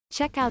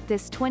Check out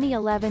this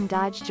 2011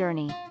 Dodge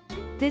Journey.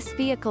 This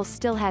vehicle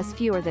still has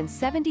fewer than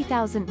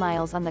 70,000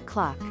 miles on the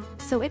clock,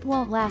 so it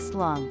won't last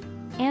long.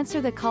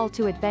 Answer the call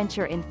to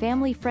adventure in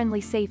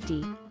family-friendly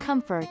safety,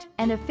 comfort,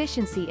 and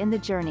efficiency in the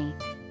Journey.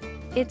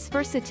 Its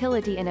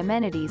versatility and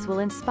amenities will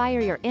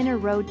inspire your inner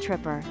road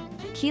tripper.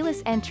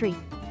 Keyless entry,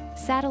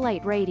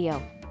 satellite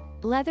radio,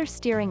 leather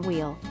steering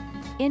wheel,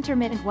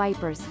 intermittent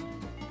wipers,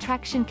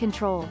 traction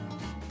control,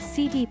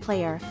 CD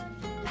player,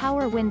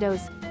 power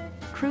windows,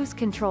 cruise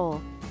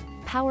control,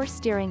 power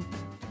steering,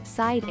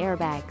 side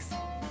airbags.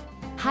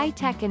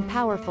 High-tech and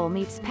powerful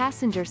meets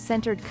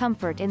passenger-centered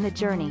comfort in the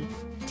Journey.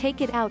 Take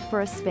it out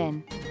for a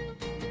spin.